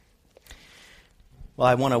Well,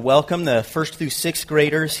 I want to welcome the first through sixth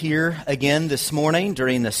graders here again this morning.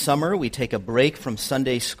 During the summer, we take a break from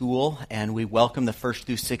Sunday school, and we welcome the first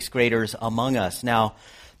through sixth graders among us. Now,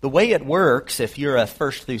 the way it works, if you're a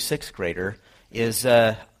first through sixth grader, is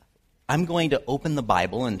I'm going to open the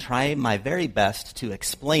Bible and try my very best to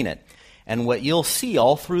explain it. And what you'll see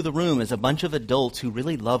all through the room is a bunch of adults who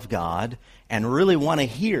really love God and really want to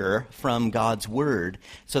hear from God's Word.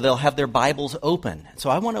 So they'll have their Bibles open. So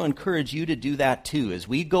I want to encourage you to do that too. As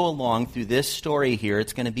we go along through this story here,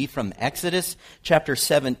 it's going to be from Exodus chapter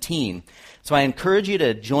 17. So I encourage you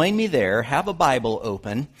to join me there, have a Bible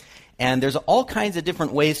open. And there's all kinds of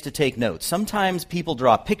different ways to take notes. Sometimes people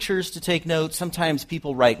draw pictures to take notes. Sometimes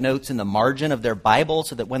people write notes in the margin of their Bible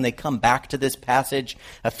so that when they come back to this passage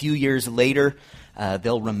a few years later,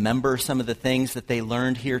 they'll remember some of the things that they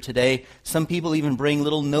learned here today. Some people even bring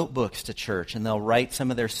little notebooks to church, and they'll write some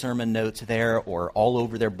of their sermon notes there or all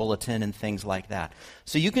over their bulletin and things like that.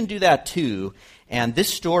 So you can do that too. And this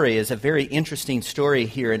story is a very interesting story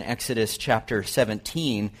here in Exodus chapter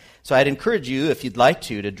 17. So I'd encourage you, if you'd like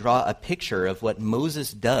to draw a picture of what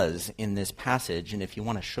Moses does in this passage. And if you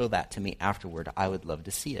want to show that to me afterward, I would love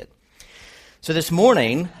to see it. So this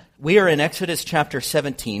morning, we are in Exodus chapter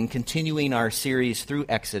 17, continuing our series through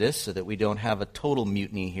Exodus so that we don't have a total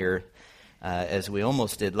mutiny here, as we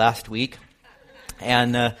almost did last week.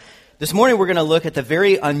 And this morning, we're going to look at the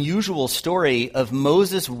very unusual story of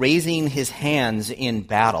Moses raising his hands in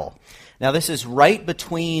battle. Now, this is right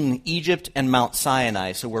between Egypt and Mount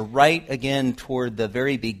Sinai, so we're right again toward the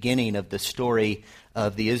very beginning of the story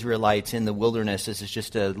of the Israelites in the wilderness. This is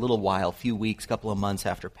just a little while, a few weeks, couple of months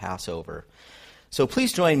after Passover. So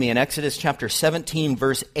please join me in Exodus chapter 17,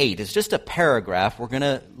 verse 8. It's just a paragraph. We're going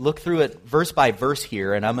to look through it verse by verse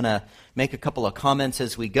here, and I'm going to make a couple of comments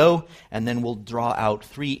as we go, and then we'll draw out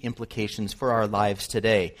three implications for our lives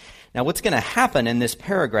today. Now, what's going to happen in this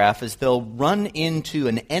paragraph is they'll run into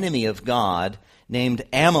an enemy of God named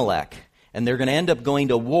Amalek, and they're going to end up going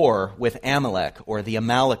to war with Amalek, or the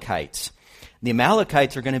Amalekites. The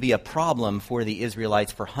Amalekites are going to be a problem for the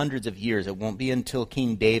Israelites for hundreds of years. It won't be until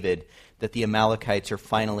King David that the Amalekites are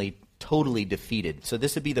finally totally defeated. So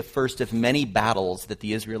this would be the first of many battles that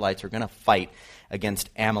the Israelites are going to fight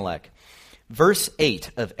against Amalek. Verse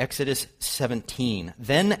 8 of Exodus 17.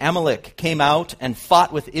 Then Amalek came out and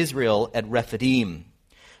fought with Israel at Rephidim.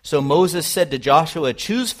 So Moses said to Joshua,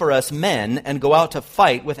 "Choose for us men and go out to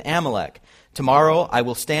fight with Amalek. Tomorrow I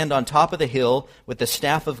will stand on top of the hill with the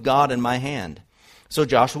staff of God in my hand." So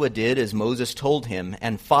Joshua did as Moses told him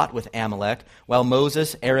and fought with Amalek, while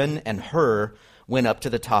Moses, Aaron, and Hur went up to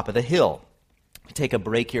the top of the hill. Take a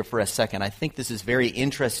break here for a second. I think this is very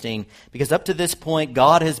interesting because up to this point,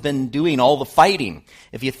 God has been doing all the fighting.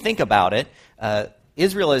 If you think about it,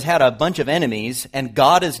 Israel has had a bunch of enemies, and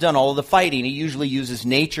God has done all of the fighting. He usually uses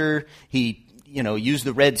nature. He used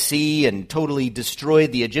the Red Sea and totally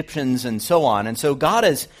destroyed the Egyptians and so on. And so God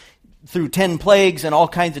has, through 10 plagues and all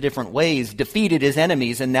kinds of different ways, defeated his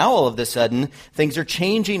enemies. And now all of a sudden, things are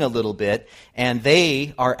changing a little bit, and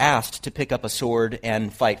they are asked to pick up a sword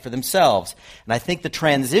and fight for themselves. And I think the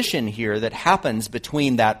transition here that happens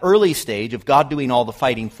between that early stage of God doing all the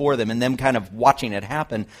fighting for them and them kind of watching it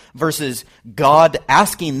happen versus God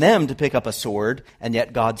asking them to pick up a sword and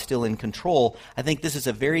yet God still in control, I think this is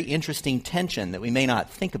a very interesting tension that we may not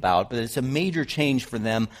think about, but it's a major change for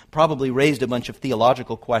them, probably raised a bunch of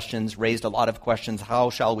theological questions, raised a lot of questions, how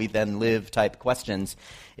shall we then live type questions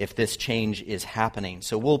if this change is happening.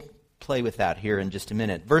 So we'll play with that here in just a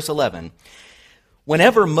minute. Verse 11,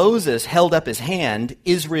 whenever Moses held up his hand,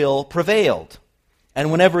 Israel prevailed.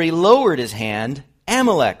 And whenever he lowered his hand,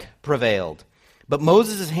 Amalek prevailed. But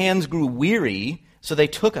Moses' hands grew weary, so they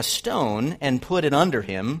took a stone and put it under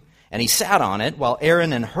him, and he sat on it, while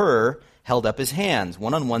Aaron and Hur held up his hands,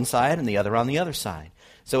 one on one side and the other on the other side.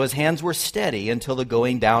 So his hands were steady until the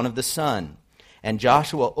going down of the sun. And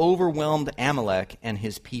Joshua overwhelmed Amalek and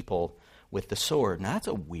his people with the sword. Now, that's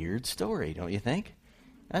a weird story, don't you think?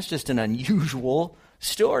 That's just an unusual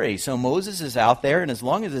story. So Moses is out there, and as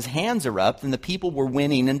long as his hands are up, then the people were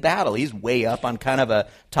winning in battle. He's way up on kind of a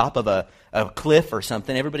top of a cliff or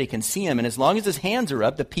something. Everybody can see him. And as long as his hands are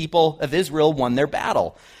up, the people of Israel won their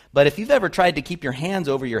battle. But if you've ever tried to keep your hands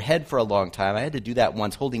over your head for a long time, I had to do that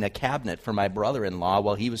once holding a cabinet for my brother-in-law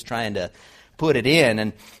while he was trying to put it in.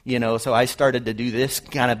 And, so I started to do this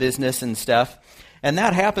kind of business and stuff. And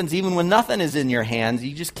that happens even when nothing is in your hands.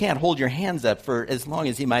 You just can't hold your hands up for as long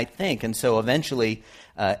as you might think. And so eventually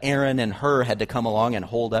Aaron and Hur had to come along and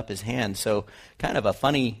hold up his hands. So kind of a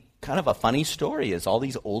funny story is all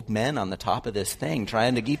these old men on the top of this thing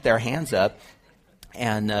trying to keep their hands up,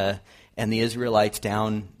 and the Israelites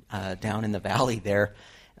down down in the valley there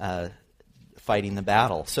fighting the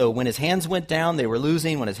battle. So when his hands went down, they were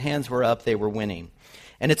losing. When his hands were up, they were winning.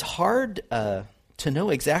 And it's hard to know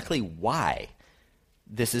exactly why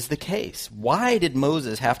this is the case. Why did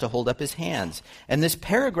Moses have to hold up his hands? And this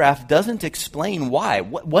paragraph doesn't explain why.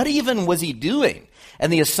 What even was he doing?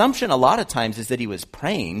 And the assumption a lot of times is that he was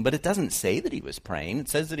praying, but it doesn't say that he was praying. It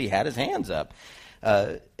says that he had his hands up.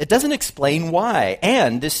 It doesn't explain why.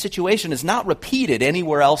 And this situation is not repeated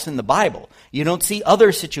anywhere else in the Bible. You don't see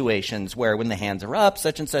other situations where when the hands are up,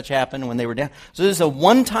 such and such happened, when they were down. So this is a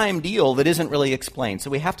one-time deal that isn't really explained.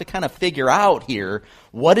 So we have to kind of figure out here,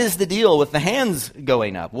 what is the deal with the hands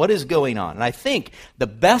going up? What is going on? And I think the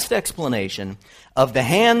best explanation of the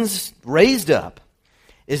hands raised up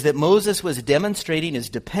is that Moses was demonstrating his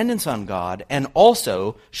dependence on God and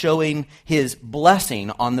also showing his blessing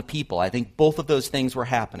on the people. I think both of those things were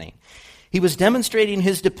happening. He was demonstrating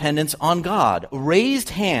his dependence on God.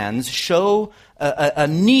 Raised hands show a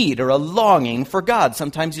need or a longing for God.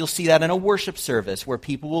 Sometimes you'll see that in a worship service where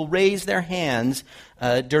people will raise their hands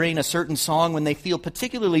during a certain song when they feel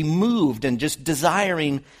particularly moved and just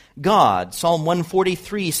desiring God. Psalm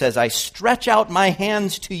 143 says, I stretch out my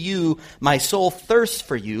hands to you, my soul thirsts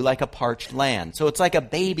for you like a parched land. So it's like a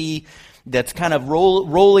baby that's kind of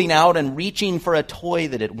rolling out and reaching for a toy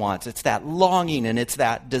that it wants. It's that longing and it's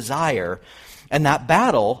that desire. And that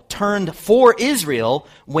battle turned for Israel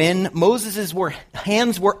when Moses'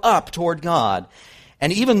 hands were up toward God.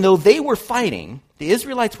 And even though they were fighting, the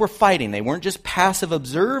Israelites were fighting. They weren't just passive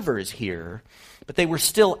observers here, but they were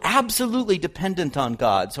still absolutely dependent on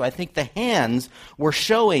God. So I think the hands were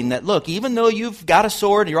showing that, look, even though you've got a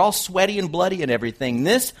sword, you're all sweaty and bloody and everything,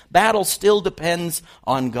 this battle still depends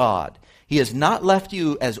on God. He has not left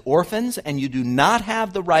you as orphans, and you do not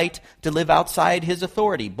have the right to live outside his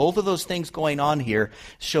authority. Both of those things going on here,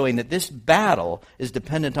 showing that this battle is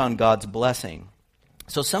dependent on God's blessing.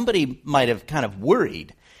 So somebody might have kind of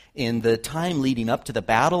worried in the time leading up to the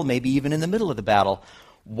battle, maybe even in the middle of the battle,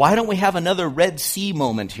 why don't we have another Red Sea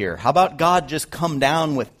moment here? How about God just come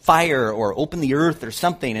down with fire or open the earth or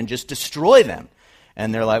something and just destroy them?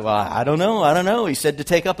 And they're like, well, I don't know. He said to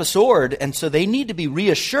take up a sword. And so they need to be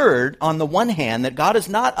reassured on the one hand that God has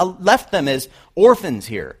not left them as orphans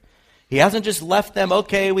here. He hasn't just left them,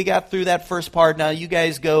 okay, we got through that first part, now you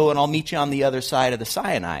guys go and I'll meet you on the other side of the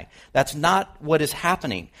Sinai. That's not what is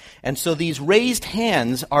happening. And so these raised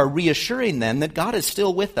hands are reassuring them that God is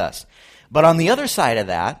still with us. But on the other side of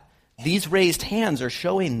that, these raised hands are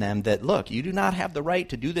showing them that, look, you do not have the right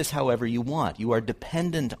to do this however you want. You are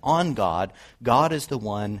dependent on God. God is the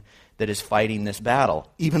one that is fighting this battle,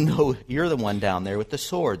 even though you're the one down there with the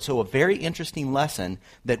sword. So a very interesting lesson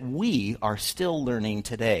that we are still learning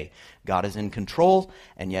today. God is in control,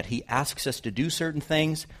 and yet he asks us to do certain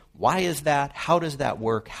things. Why is that? How does that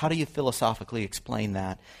work? How do you philosophically explain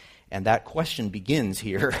that? And that question begins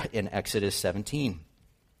here in Exodus 17.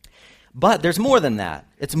 But there's more than that.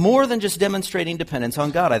 It's more than just demonstrating dependence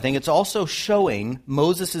on God. I think it's also showing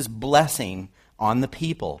Moses' blessing on the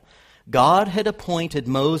people. God had appointed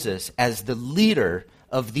Moses as the leader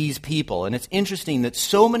of these people. And it's interesting that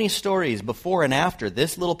so many stories before and after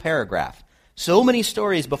this little paragraph,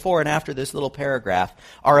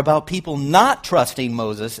 are about people not trusting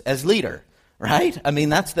Moses as leader. Right? I mean,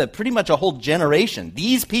 that's pretty much a whole generation.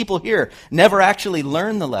 These people here never actually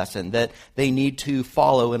learned the lesson that they need to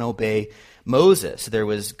follow and obey Moses. There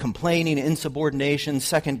was complaining, insubordination,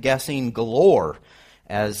 second-guessing galore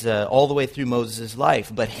as all the way through Moses'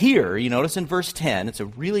 life. But here, you notice in verse 10, it's a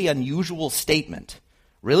really unusual statement.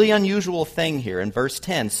 Really unusual thing here in verse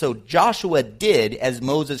 10. So Joshua did as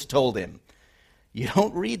Moses told him. You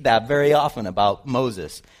don't read that very often about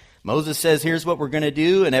Moses. Moses says, here's what we're going to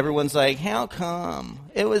do, and everyone's like, how come?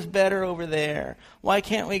 It was better over there. Why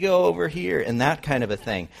can't we go over here? And that kind of a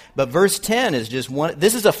thing. But verse 10 is just one.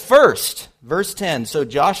 This is a first. Verse 10, so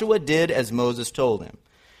Joshua did as Moses told him.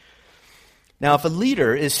 Now, if a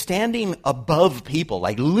leader is standing above people,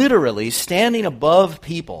 like literally standing above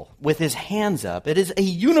people with his hands up, it is a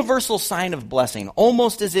universal sign of blessing,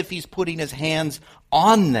 almost as if he's putting his hands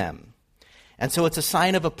on them. And so it's a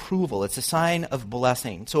sign of approval. It's a sign of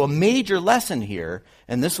blessing. So a major lesson here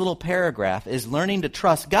in this little paragraph is learning to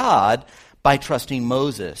trust God by trusting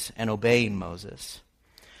Moses and obeying Moses.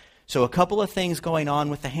 So a couple of things going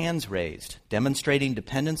on with the hands raised, demonstrating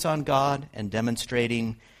dependence on God and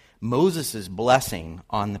demonstrating Moses' blessing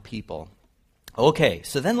on the people. Okay,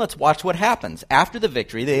 so then let's watch what happens. After the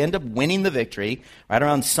victory, they end up winning the victory right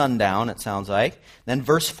around sundown, it sounds like. Then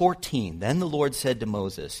verse 14, then the Lord said to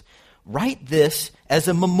Moses, write this as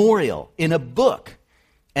a memorial in a book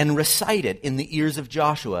and recite it in the ears of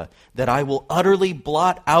Joshua, that I will utterly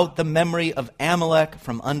blot out the memory of Amalek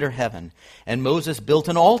from under heaven. And Moses built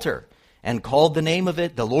an altar and called the name of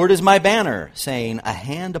it, The Lord is my banner, saying, a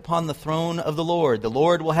hand upon the throne of the Lord. The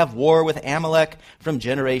Lord will have war with Amalek from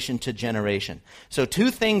generation to generation. So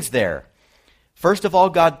 2 things there. First of all,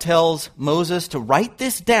 God tells Moses to write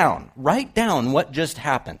this down. Write down what just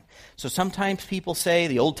happened. So sometimes people say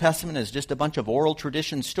the Old Testament is just a bunch of oral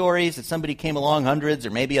tradition stories that somebody came along hundreds or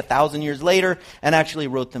maybe 1,000 years later and actually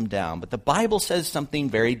wrote them down. But the Bible says something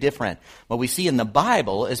very different. What we see in the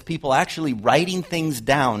Bible is people actually writing things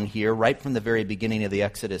down here right from the very beginning of the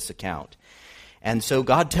Exodus account. And so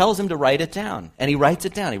God tells him to write it down, and he writes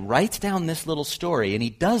it down. He writes down this little story, and he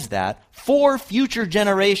does that for future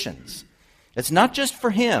generations. It's not just for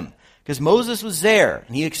him. Because Moses was there,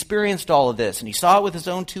 and he experienced all of this, and he saw it with his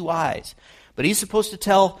own 2 eyes. But he's supposed to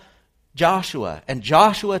tell Joshua, and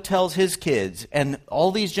Joshua tells his kids, and all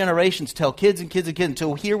these generations tell kids and kids and kids,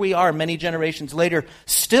 until here we are many generations later,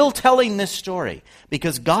 still telling this story.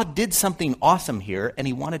 Because God did something awesome here, and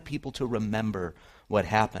he wanted people to remember what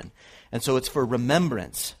happened. And so it's for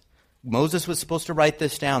remembrance. Moses was supposed to write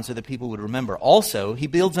this down so that people would remember. Also, he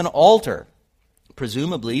builds an altar,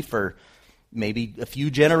 presumably for maybe a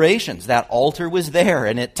few generations. That altar was there,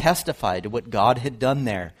 and it testified to what God had done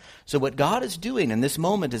there. So what God is doing in this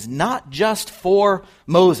moment is not just for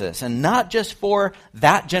Moses and not just for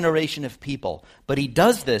that generation of people, but he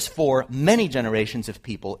does this for many generations of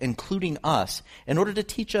people, including us, in order to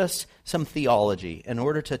teach us some theology, in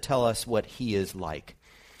order to tell us what he is like.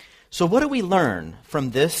 So what do we learn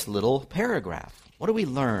from this little paragraph? What do we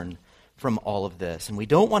learn from all of this? And we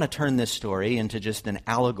don't want to turn this story into just an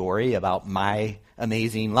allegory about my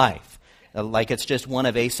amazing life. Like it's just one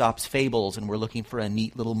of Aesop's fables and we're looking for a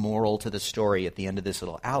neat little moral to the story at the end of this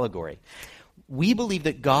little allegory. We believe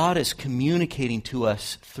that God is communicating to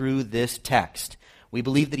us through this text. We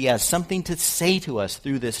believe that he has something to say to us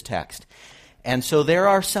through this text. And so there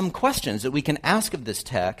are some questions that we can ask of this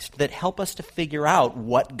text that help us to figure out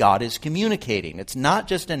what God is communicating. It's not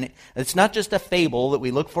just a fable that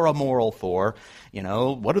we look for a moral for. You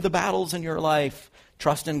know, what are the battles in your life?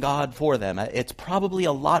 Trust in God for them. It's probably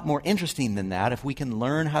a lot more interesting than that if we can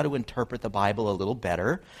learn how to interpret the Bible a little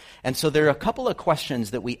better. And so there are a couple of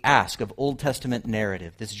questions that we ask of Old Testament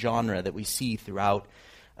narrative, this genre that we see throughout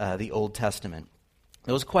the Old Testament.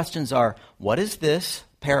 Those questions are, what is this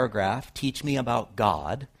paragraph teach me about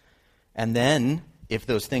God? And then, if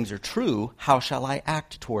those things are true, how shall I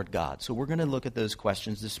act toward God? So we're going to look at those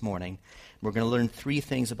questions this morning. We're going to learn 3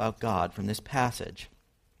 things about God from this passage.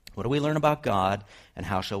 What do we learn about God, and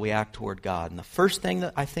how shall we act toward God? And the first thing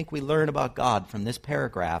that I think we learn about God from this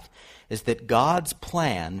paragraph is that God's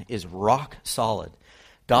plan is rock solid.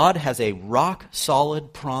 God has a rock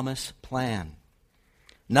solid promise plan.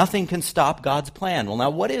 Nothing can stop God's plan. Well, now,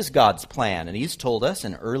 what is God's plan? And he's told us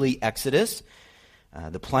in early Exodus,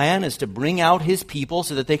 the plan is to bring out his people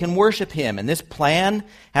so that they can worship him. And this plan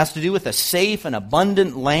has to do with a safe and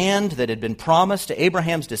abundant land that had been promised to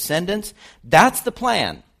Abraham's descendants. That's the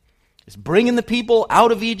plan. It's bringing the people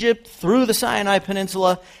out of Egypt through the Sinai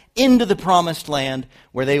Peninsula into the promised land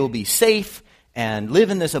where they will be safe and live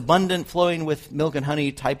in this abundant, flowing with milk and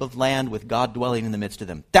honey type of land with God dwelling in the midst of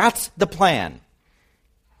them. That's the plan.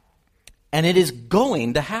 And it is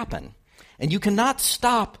going to happen. And you cannot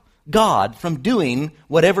stop God from doing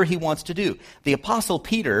whatever he wants to do. The Apostle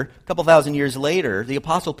Peter, a couple thousand years later, the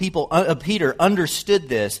Apostle Peter understood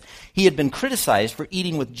this. He had been criticized for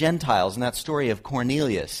eating with Gentiles in that story of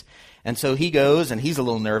Cornelius. And so he goes, and he's a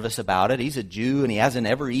little nervous about it. He's a Jew, and he hasn't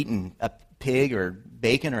ever eaten a pig or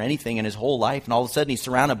bacon or anything in his whole life, and all of a sudden he's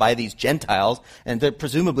surrounded by these Gentiles, and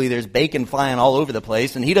presumably there's bacon flying all over the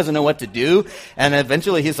place, and he doesn't know what to do, and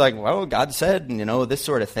eventually he's like, well, God said, this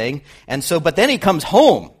sort of thing. And so, but then he comes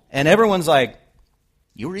home, and everyone's like,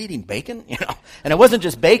 you were eating bacon? And it wasn't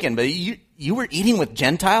just bacon, but you were eating with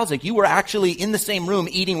Gentiles? Like you were actually in the same room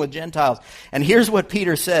eating with Gentiles. And here's what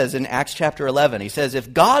Peter says in Acts chapter 11. He says,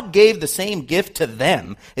 if God gave the same gift to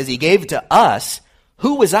them as he gave to us,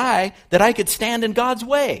 who was I that I could stand in God's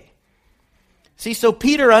way? See, so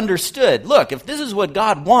Peter understood, look, if this is what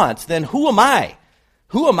God wants, then who am I?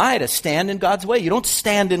 Who am I to stand in God's way? You don't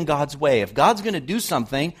stand in God's way. If God's going to do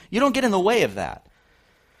something, you don't get in the way of that.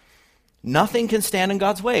 Nothing can stand in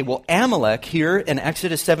God's way. Well, Amalek here in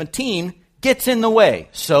Exodus 17 gets in the way.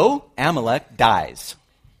 So Amalek dies.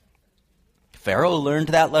 Pharaoh learned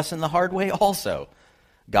that lesson the hard way also.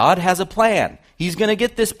 God has a plan. He's going to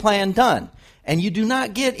get this plan done. And you do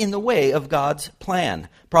not get in the way of God's plan.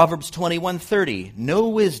 Proverbs 21:30, no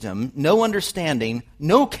wisdom, no understanding,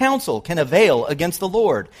 no counsel can avail against the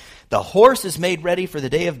Lord. The horse is made ready for the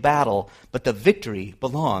day of battle, but the victory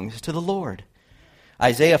belongs to the Lord.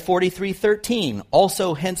 Isaiah 43:13,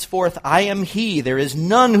 also henceforth I am he, there is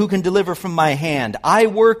none who can deliver from my hand. I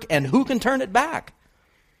work, and who can turn it back?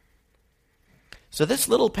 So this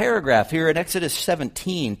little paragraph here in Exodus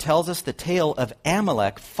 17 tells us the tale of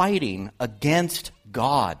Amalek fighting against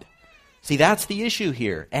God. See, that's the issue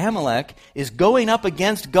here. Amalek is going up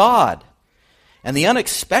against God. And the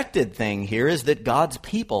unexpected thing here is that God's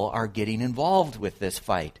people are getting involved with this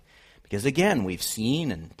fight. Because again, we've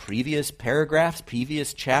seen in previous paragraphs,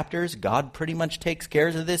 previous chapters, God pretty much takes care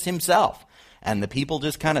of this himself. And the people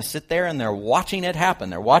just kind of sit there and they're watching it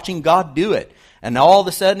happen. They're watching God do it. And all of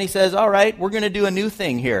a sudden he says, all right, we're going to do a new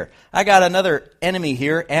thing here. I got another enemy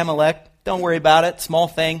here, Amalek. Don't worry about it. Small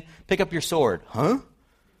thing. Pick up your sword. Huh?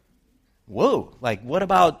 Whoa. Like, what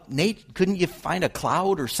about Nate? Couldn't you find a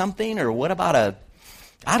cloud or something? Or what about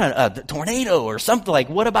a tornado or something? Like,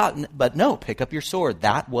 what about? But no, pick up your sword.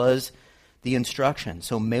 That was the instruction.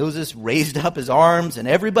 So Moses raised up his arms and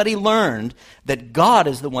everybody learned that God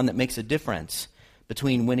is the one that makes a difference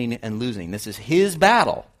between winning and losing. This is his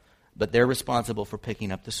battle, but they're responsible for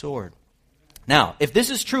picking up the sword. Now, if this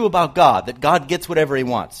is true about God, that God gets whatever he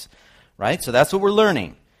wants, right? So that's what we're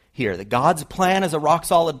learning here, that God's plan is a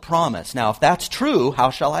rock-solid promise. Now, if that's true, how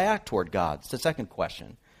shall I act toward God? It's the second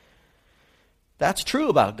question. If that's true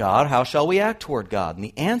about God, how shall we act toward God? And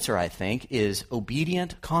the answer, I think, is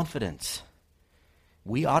obedient confidence.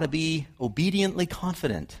 We ought to be obediently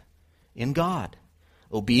confident in God.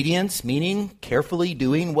 Obedience meaning carefully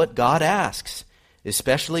doing what God asks,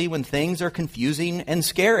 especially when things are confusing and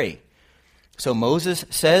scary. So Moses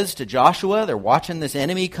says to Joshua, they're watching this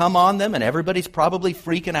enemy come on them, and everybody's probably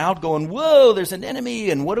freaking out, going, whoa, there's an enemy,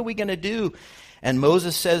 and what are we going to do? And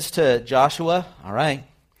Moses says to Joshua, all right,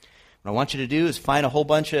 what I want you to do is find a whole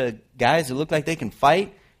bunch of guys who look like they can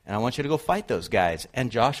fight, and I want you to go fight those guys. And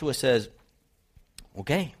Joshua says,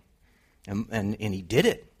 okay. And he did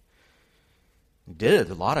it. He did it.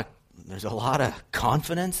 There's a lot of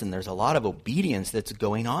confidence and there's a lot of obedience that's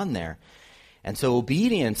going on there. And so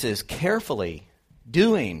obedience is carefully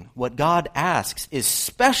doing what God asks,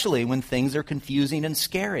 especially when things are confusing and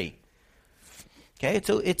scary. Okay,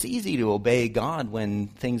 so it's easy to obey God when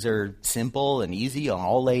things are simple and easy and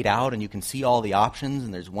all laid out and you can see all the options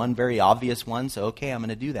and there's one very obvious one, so okay, I'm going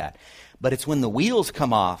to do that. But it's when the wheels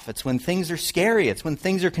come off, it's when things are scary, it's when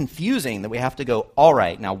things are confusing that we have to go, all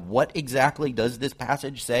right, now what exactly does this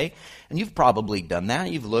passage say? And you've probably done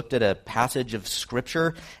that. You've looked at a passage of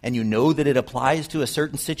Scripture and you know that it applies to a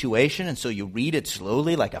certain situation, and so you read it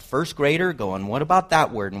slowly like a first grader going, what about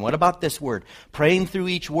that word and what about this word? Praying through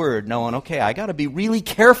each word, knowing, okay, I got to be really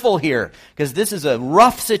careful here because this is a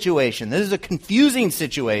rough situation. This is a confusing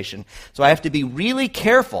situation. So I have to be really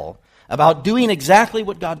careful about doing exactly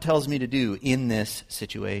what God tells me to do in this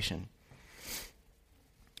situation.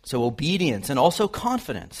 So obedience and also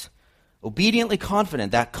confidence. Obediently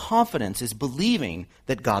confident. That confidence is believing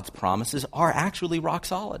that God's promises are actually rock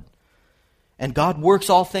solid. And God works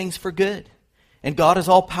all things for good. And God is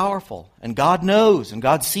all powerful. And God knows. And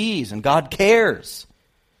God sees. And God cares.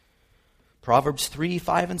 Proverbs 3,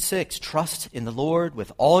 5, and 6. Trust in the Lord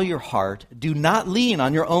with all your heart. Do not lean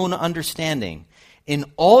on your own understanding. In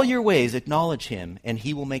all your ways acknowledge him, and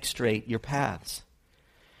he will make straight your paths.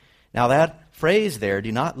 Now that phrase there,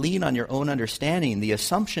 do not lean on your own understanding, the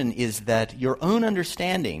assumption is that your own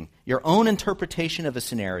understanding, your own interpretation of a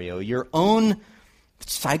scenario, your own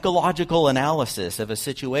psychological analysis of a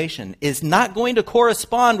situation is not going to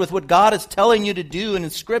correspond with what God is telling you to do in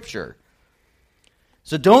Scripture.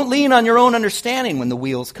 So don't lean on your own understanding when the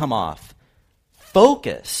wheels come off.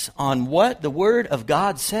 Focus on what the Word of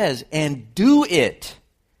God says and do it.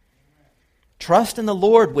 Trust in the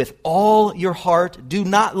Lord with all your heart. Do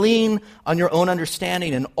not lean on your own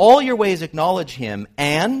understanding. In all your ways acknowledge him,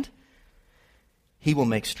 and he will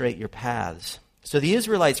make straight your paths. So the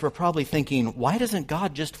Israelites were probably thinking, why doesn't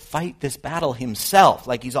God just fight this battle himself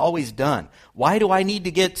like he's always done? Why do I need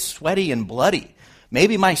to get sweaty and bloody?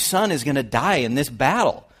 Maybe my son is going to die in this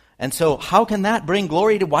battle. And so how can that bring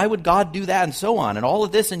glory to, why would God do that and so on and all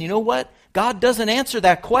of this? And you know what? God doesn't answer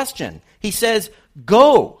that question. He says,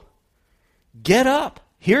 go, get up.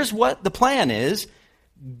 Here's what the plan is.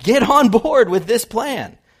 Get on board with this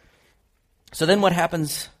plan. So then what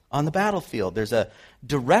happens on the battlefield? There's a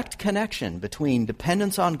direct connection between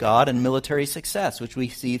dependence on God and military success, which we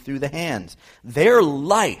see through the hands. Their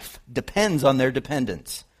life depends on their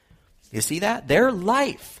dependence. You see that? Their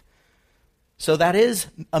life. So that is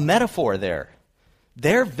a metaphor there.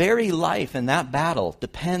 Their very life in that battle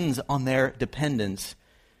depends on their dependence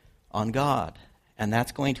on God. And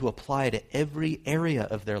that's going to apply to every area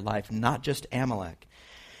of their life, not just Amalek.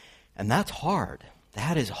 And that's hard.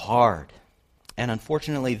 That is hard. And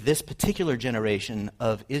unfortunately, this particular generation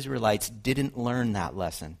of Israelites didn't learn that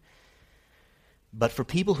lesson. But for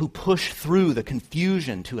people who push through the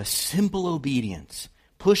confusion to a simple obedience,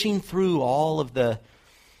 pushing through all of the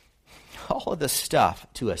stuff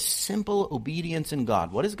to a simple obedience in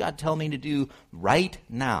God. What does God tell me to do right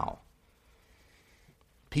now?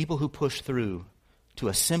 People who push through to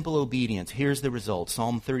a simple obedience, here's the result.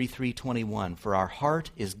 Psalm 33:21. For our heart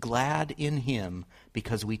is glad in him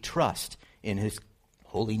because we trust in his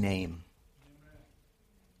holy name.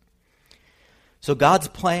 So God's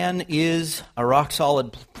plan is a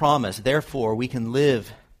rock-solid promise. Therefore, we can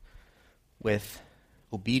live with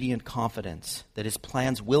obedient confidence that his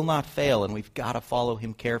plans will not fail, and we've got to follow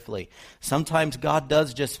him carefully. Sometimes God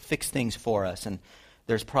does just fix things for us, and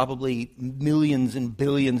there's probably millions and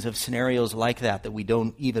billions of scenarios like that we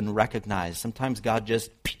don't even recognize. Sometimes God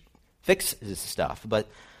just fixes stuff, but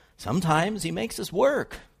sometimes he makes us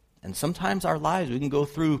work. And sometimes our lives, we can go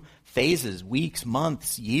through phases, weeks,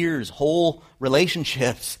 months, years, whole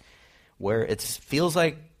relationships where it feels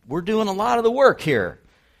like we're doing a lot of the work here.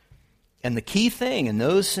 And the key thing in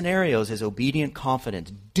those scenarios is obedient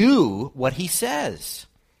confidence. Do what he says.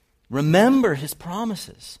 Remember his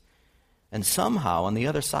promises. And somehow, on the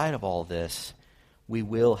other side of all this, we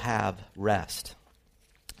will have rest.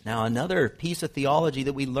 Now, another piece of theology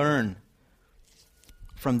that we learn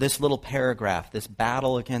from this little paragraph, this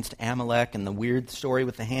battle against Amalek and the weird story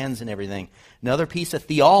with the hands and everything. Another piece of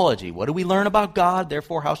theology. What do we learn about God?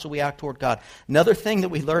 Therefore, how shall we act toward God? Another thing that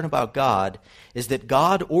we learn about God is that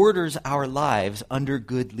God orders our lives under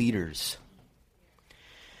good leaders.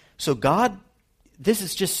 So God, this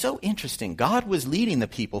is just so interesting. God was leading the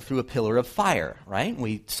people through a pillar of fire, right?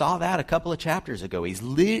 We saw that a couple of chapters ago. He's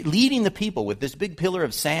leading the people with this big pillar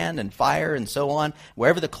of sand and fire and so on.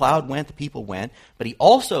 Wherever the cloud went, the people went. But he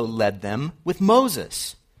also led them with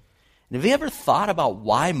Moses. And have you ever thought about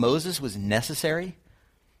why Moses was necessary?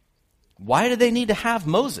 Why did they need to have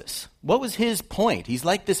Moses? What was his point? He's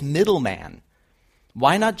like this middleman.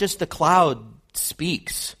 Why not just the cloud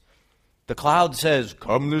speaks? The cloud says,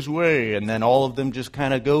 come this way, and then all of them just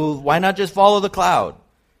kind of go, why not just follow the cloud?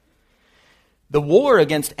 The war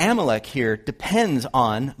against Amalek here depends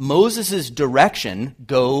on Moses' direction.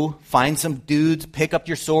 Go, find some dudes, pick up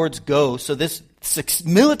your swords, go. So this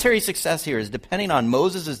military success here is depending on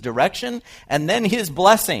Moses' direction and then his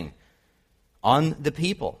blessing on the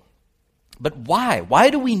people. But why?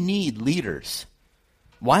 Why do we need leaders?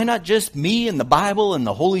 Why not just me and the Bible and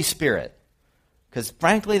the Holy Spirit? Because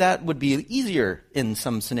frankly, that would be easier in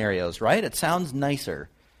some scenarios, right? It sounds nicer.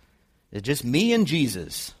 It's just me and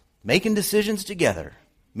Jesus making decisions together.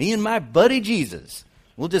 Me and my buddy Jesus.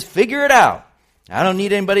 We'll just figure it out. I don't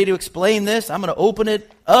need anybody to explain this. I'm going to open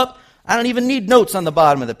it up. I don't even need notes on the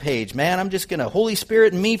bottom of the page, man. I'm just going to, Holy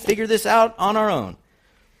Spirit and me, figure this out on our own.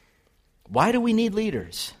 Why do we need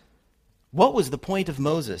leaders? What was the point of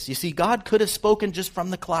Moses? You see, God could have spoken just from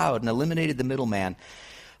the cloud and eliminated the middleman.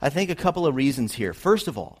 I think a couple of reasons here. First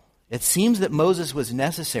of all, it seems that Moses was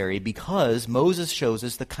necessary because Moses shows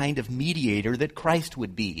us the kind of mediator that Christ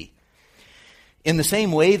would be. In the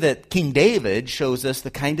same way that King David shows us the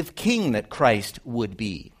kind of king that Christ would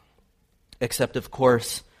be. Except, of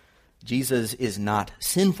course, Jesus is not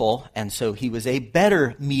sinful, and so he was a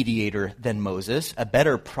better mediator than Moses, a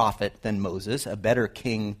better prophet than Moses, a better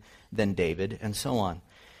king than David, and so on.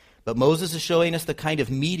 But Moses is showing us the kind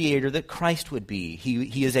of mediator that Christ would be.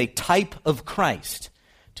 He is a type of Christ,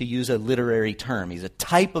 to use a literary term. He's a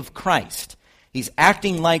type of Christ. He's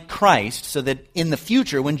acting like Christ so that in the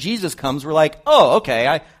future, when Jesus comes, we're like, oh,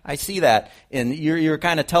 okay, I see that. And you're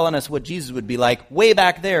kind of telling us what Jesus would be like way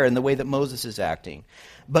back there in the way that Moses is acting.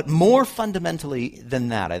 But more fundamentally than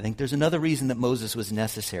that, I think there's another reason that Moses was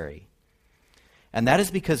necessary. And that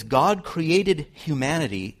is because God created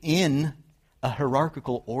humanity in a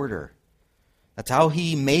hierarchical order. That's how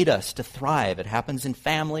he made us to thrive. It happens in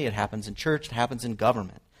family, it happens in church, it happens in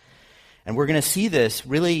government. And we're going to see this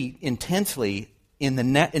really intensely in the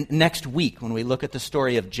next week when we look at the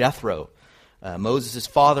story of Jethro. Moses'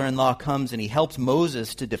 father-in-law comes and he helps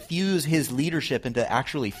Moses to diffuse his leadership into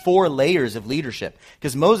actually 4 layers of leadership.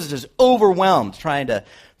 Because Moses is overwhelmed trying to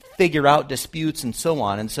figure out disputes and so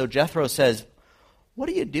on. And so Jethro says, what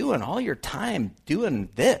are you doing all your time doing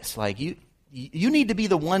this? Like you need to be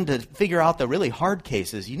the one to figure out the really hard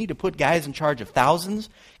cases. You need to put guys in charge of thousands,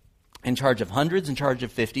 in charge of hundreds, in charge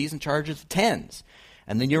of 50s, in charge of 10s.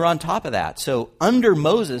 And then you're on top of that. So under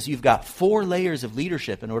Moses, you've got 4 layers of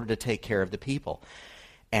leadership in order to take care of the people.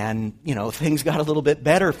 And, things got a little bit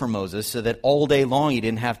better for Moses so that all day long he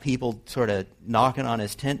didn't have people sort of knocking on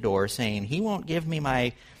his tent door saying, he won't give me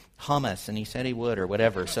my hummus, and he said he would, or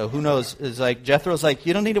whatever. So who knows? It's like Jethro's like,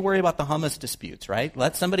 you don't need to worry about the hummus disputes, right?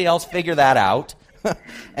 Let somebody else figure that out,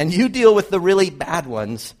 and you deal with the really bad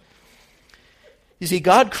ones. You see,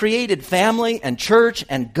 God created family and church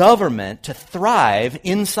and government to thrive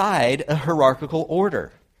inside a hierarchical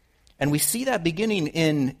order. And we see that beginning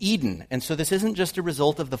in Eden. And so this isn't just a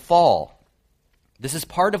result of the fall. This is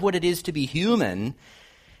part of what it is to be human.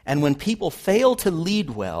 And when people fail to lead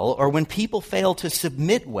well, or when people fail to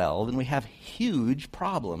submit well, then we have huge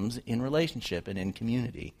problems in relationship and in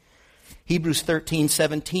community. Hebrews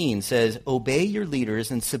 13:17 says, obey your leaders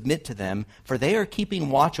and submit to them, for they are keeping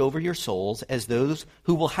watch over your souls as those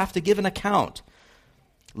who will have to give an account.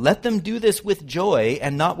 Let them do this with joy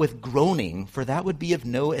and not with groaning, for that would be of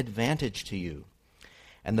no advantage to you.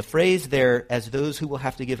 And the phrase there, as those who will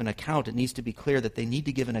have to give an account, it needs to be clear that they need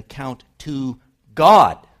to give an account to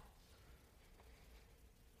God.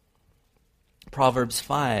 Proverbs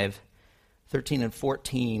 5:13 and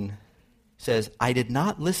 14 says, I did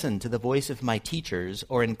not listen to the voice of my teachers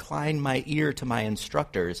or incline my ear to my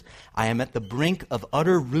instructors. I am at the brink of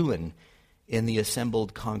utter ruin in the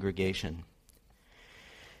assembled congregation.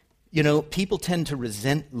 People tend to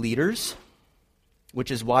resent leaders, which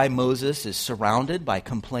is why Moses is surrounded by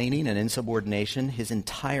complaining and insubordination his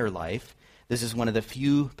entire life. This is one of the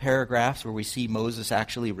few paragraphs where we see Moses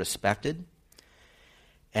actually respected.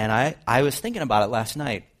 And I was thinking about it last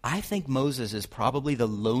night. I think Moses is probably the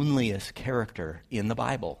loneliest character in the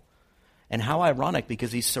Bible. And how ironic,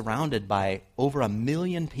 because he's surrounded by over 1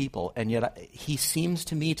 million people, and yet he seems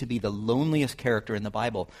to me to be the loneliest character in the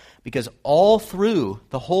Bible. Because all through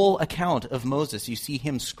the whole account of Moses, you see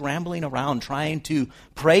him scrambling around trying to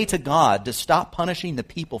pray to God to stop punishing the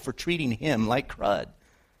people for treating him like crud.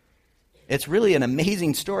 It's really an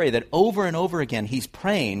amazing story that over and over again he's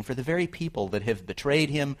praying for the very people that have betrayed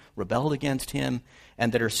him, rebelled against him,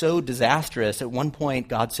 and that are so disastrous. At one point,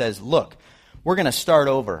 God says, look, we're going to start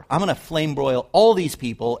over. I'm going to flame broil all these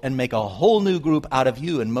people and make a whole new group out of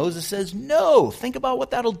you. And Moses says, no, think about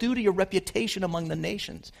what that'll do to your reputation among the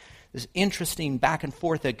nations. This interesting back and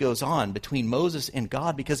forth that goes on between Moses and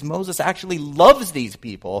God, because Moses actually loves these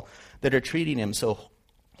people that are treating him so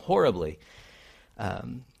horribly.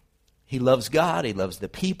 He loves God, he loves the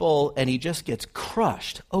people, and he just gets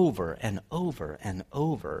crushed over and over and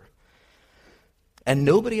over. And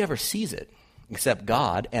nobody ever sees it except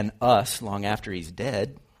God and us long after he's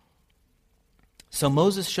dead. So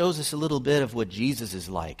Moses shows us a little bit of what Jesus is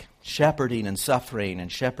like, shepherding and suffering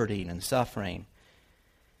and shepherding and suffering.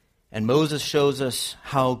 And Moses shows us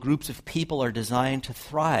how groups of people are designed to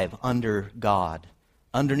thrive under God,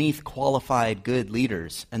 underneath qualified good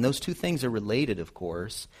leaders. And those two things are related, of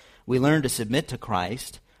course. We learn to submit to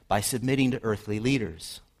Christ by submitting to earthly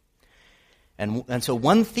leaders. And so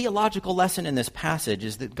one theological lesson in this passage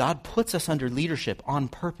is that God puts us under leadership on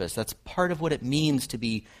purpose. That's part of what it means to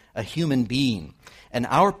be a human being. And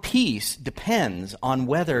our peace depends on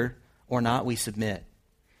whether or not we submit.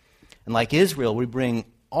 And like Israel, we bring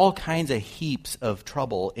all kinds of heaps of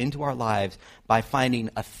trouble into our lives by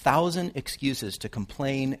finding 1,000 excuses to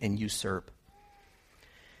complain and usurp.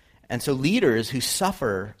 And so leaders who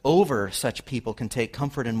suffer over such people can take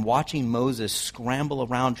comfort in watching Moses scramble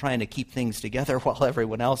around trying to keep things together while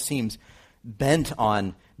everyone else seems bent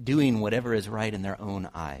on doing whatever is right in their own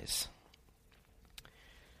eyes.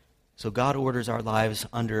 So God orders our lives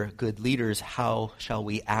under good leaders. How shall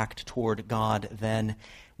we act toward God then?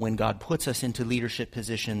 When God puts us into leadership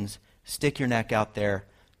positions, stick your neck out there.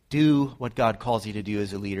 Do what God calls you to do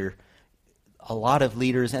as a leader. A lot of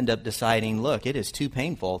leaders end up deciding, look, it is too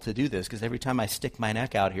painful to do this because every time I stick my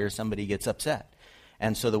neck out here, somebody gets upset.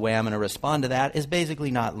 And so the way I'm going to respond to that is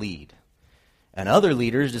basically not lead. And other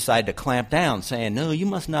leaders decide to clamp down, saying, no, you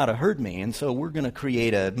must not have heard me, and so we're going to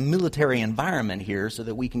create a military environment here so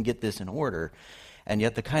that we can get this in order. And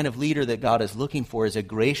yet the kind of leader that God is looking for is a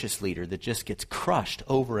gracious leader that just gets crushed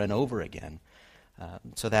over and over again.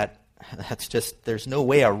 That's just, there's no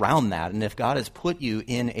way around that. And if God has put you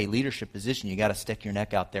in a leadership position, you got to stick your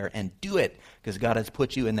neck out there and do it, because God has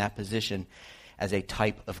put you in that position as a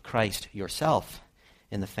type of Christ yourself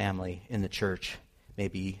in the family, in the church,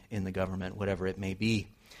 maybe in the government, whatever it may be.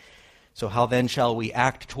 So how then shall we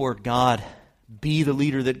act toward God? Be the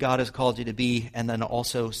leader that God has called you to be, and then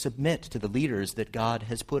also submit to the leaders that God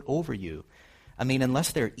has put over you. I mean,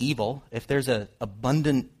 unless they're evil, if there's an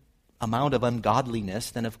abundant amount of ungodliness,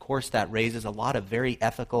 then of course that raises a lot of very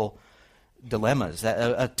ethical dilemmas,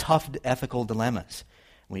 tough ethical dilemmas.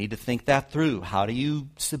 We need to think that through. How do you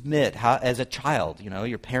submit? How, as a child,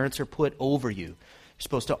 your parents are put over you. You're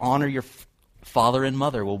supposed to honor your father and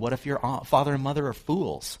mother. Well, what if your father and mother are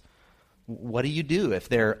fools? What do you do if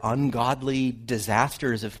they're ungodly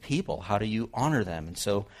disasters of people? How do you honor them? And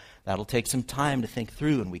so that'll take some time to think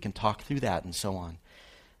through, and we can talk through that and so on.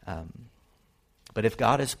 But if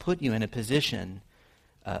God has put you in a position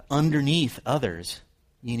underneath others,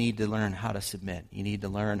 you need to learn how to submit. You need to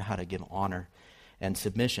learn how to give honor and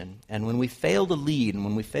submission. And when we fail to lead and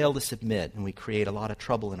when we fail to submit, and we create a lot of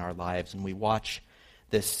trouble in our lives, and we watch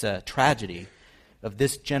this tragedy of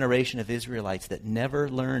this generation of Israelites that never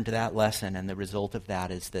learned that lesson, and the result of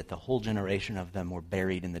that is that the whole generation of them were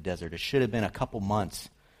buried in the desert. It should have been a couple months,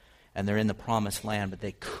 and they're in the promised land, but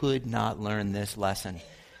they could not learn this lesson.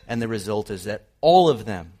 And the result is that all of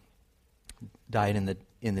them died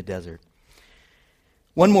in the desert.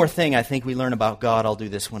 One more thing I think we learn about God, I'll do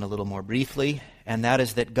this one a little more briefly, and that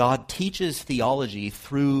is that God teaches theology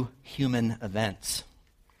through human events.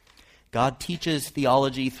 God teaches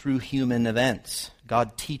theology through human events.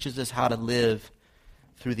 God teaches us how to live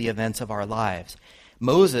through the events of our lives.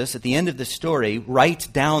 Moses, at the end of the story, writes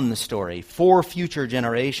down the story for future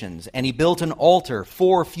generations, and he built an altar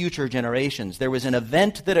for future generations. There was an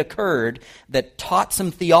event that occurred that taught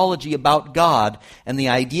some theology about God, and the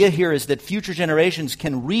idea here is that future generations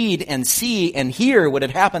can read and see and hear what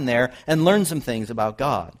had happened there and learn some things about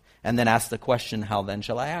God. And then ask the question, how then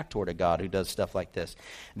shall I act toward a God who does stuff like this?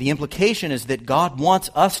 The implication is that God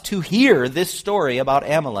wants us to hear this story about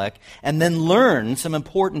Amalek and then learn some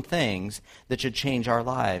important things that should change our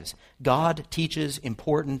lives. God teaches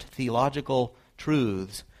important theological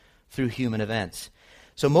truths through human events.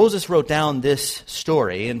 So Moses wrote down this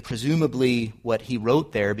story, and presumably what he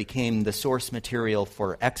wrote there became the source material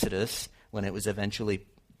for Exodus when it was eventually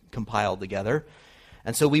compiled together.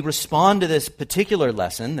 And so we respond to this particular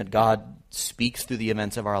lesson that God speaks through the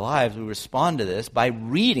events of our lives. We respond to this by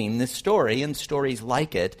reading this story and stories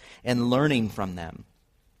like it and learning from them.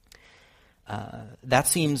 That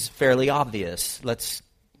seems fairly obvious. Let's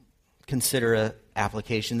consider an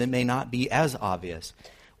application that may not be as obvious.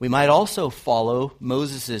 We might also follow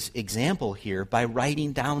Moses' example here by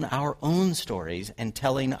writing down our own stories and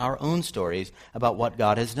telling our own stories about what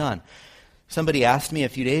God has done. Somebody asked me a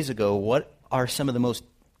few days ago, what are some of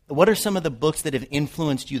the books that have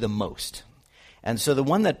influenced you the most? And so the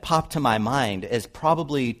one that popped to my mind as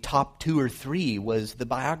probably top 2 or 3 was the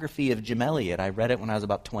biography of Jim Elliot. I read it when I was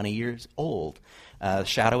about 20 years old,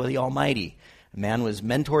 Shadow of the Almighty. A man was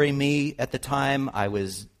mentoring me at the time. I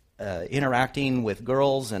was interacting with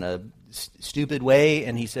girls in a stupid way,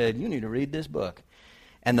 and he said, "You need to read this book."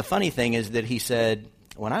 And the funny thing is that he said,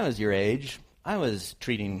 when I was your age, I was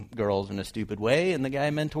treating girls in a stupid way, and the guy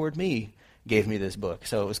mentored me gave me this book.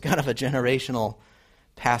 So it was kind of a generational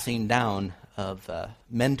passing down of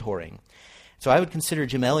mentoring. So I would consider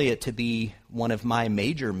Jim Elliot to be one of my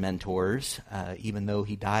major mentors, even though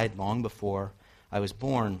he died long before I was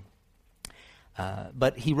born.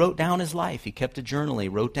 But he wrote down his life. He kept a journal. He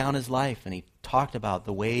wrote down his life, and he talked about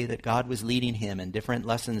the way that God was leading him and different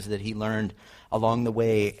lessons that he learned along the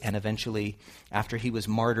way. And eventually, after he was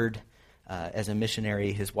martyred as a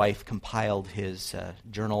missionary, his wife compiled his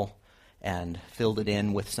journal and filled it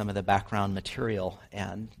in with some of the background material.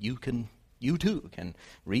 And you too can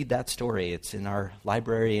read that story. It's in our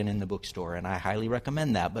library and in the bookstore, and I highly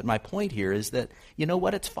recommend that. But my point here is that, you know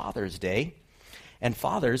what? It's Father's Day, and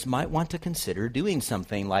fathers might want to consider doing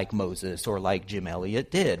something like Moses or like Jim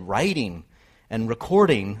Elliot did, writing and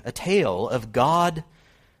recording a tale of God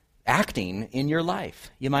acting in your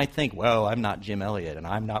life. You might think, well, I'm not Jim Elliot and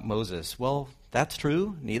I'm not Moses. Well, that's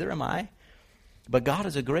true. Neither am I. But God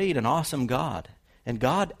is a great and awesome God, and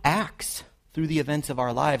God acts through the events of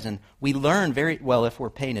our lives, and we learn very well if we're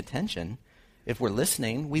paying attention, if we're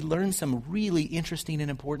listening, we learn some really interesting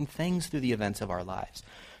and important things through the events of our lives.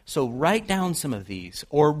 So write down some of these,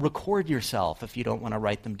 or record yourself if you don't want to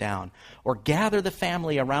write them down, or gather the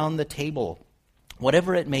family around the table,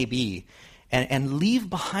 whatever it may be, and leave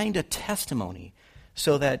behind a testimony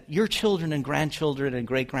so that your children and grandchildren and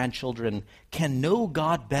great-grandchildren can know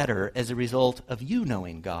God better as a result of you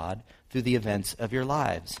knowing God through the events of your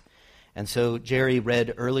lives. And so Jerry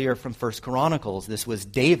read earlier from 1 Chronicles. This was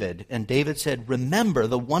David, and David said, "Remember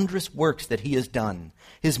the wondrous works that he has done,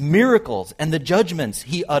 his miracles and the judgments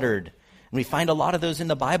he uttered." And we find a lot of those in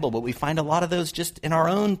the Bible, but we find a lot of those just in our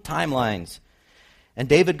own timelines. And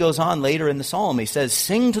David goes on later in the psalm. He says,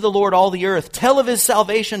 "Sing to the Lord all the earth. Tell of his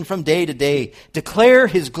salvation from day to day. Declare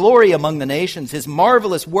his glory among the nations, his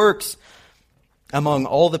marvelous works among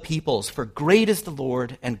all the peoples, for great is the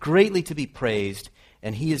Lord, and greatly to be praised,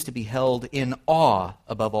 and he is to be held in awe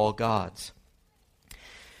above all gods.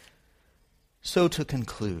 So to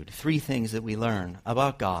conclude, 3 things that we learn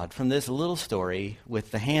about God from this little story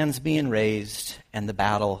with the hands being raised and the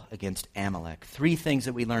battle against Amalek. 3 things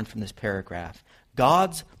that we learn from this paragraph.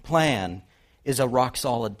 God's plan is a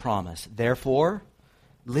rock-solid promise. Therefore,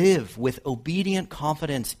 live with obedient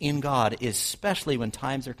confidence in God, especially when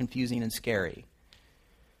times are confusing and scary.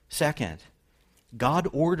 Second, God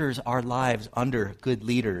orders our lives under good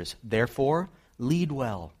leaders. Therefore, lead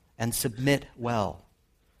well and submit well.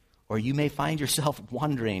 Or you may find yourself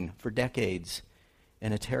wandering for decades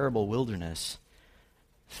in a terrible wilderness.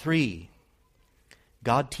 3,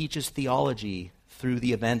 God teaches theology through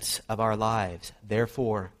the events of our lives.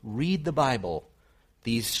 Therefore, read the Bible,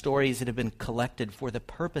 these stories that have been collected for the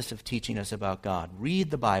purpose of teaching us about God. Read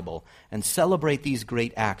the Bible and celebrate these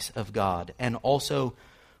great acts of God. And also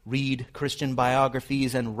read Christian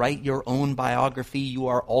biographies and write your own biography. You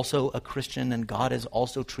are also a Christian, and God is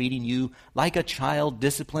also treating you like a child,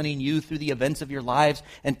 disciplining you through the events of your lives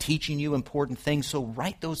and teaching you important things. So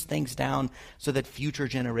write those things down so that future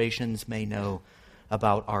generations may know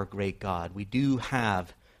about our great God. We do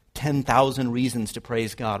have 10,000 reasons to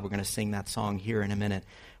praise God. We're going to sing that song here in a minute.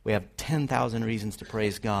 We have 10,000 reasons to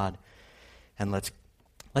praise God. And let's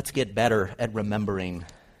get better at remembering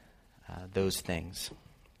those things.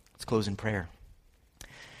 Let's close in prayer.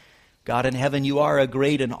 God in heaven, you are a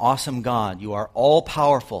great and awesome God. You are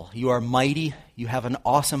all-powerful. You are mighty. You have an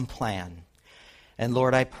awesome plan. And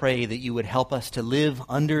Lord, I pray that you would help us to live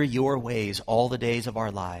under your ways all the days of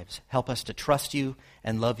our lives. Help us to trust you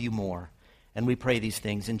and love you more. And we pray these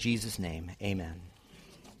things in Jesus' name. Amen.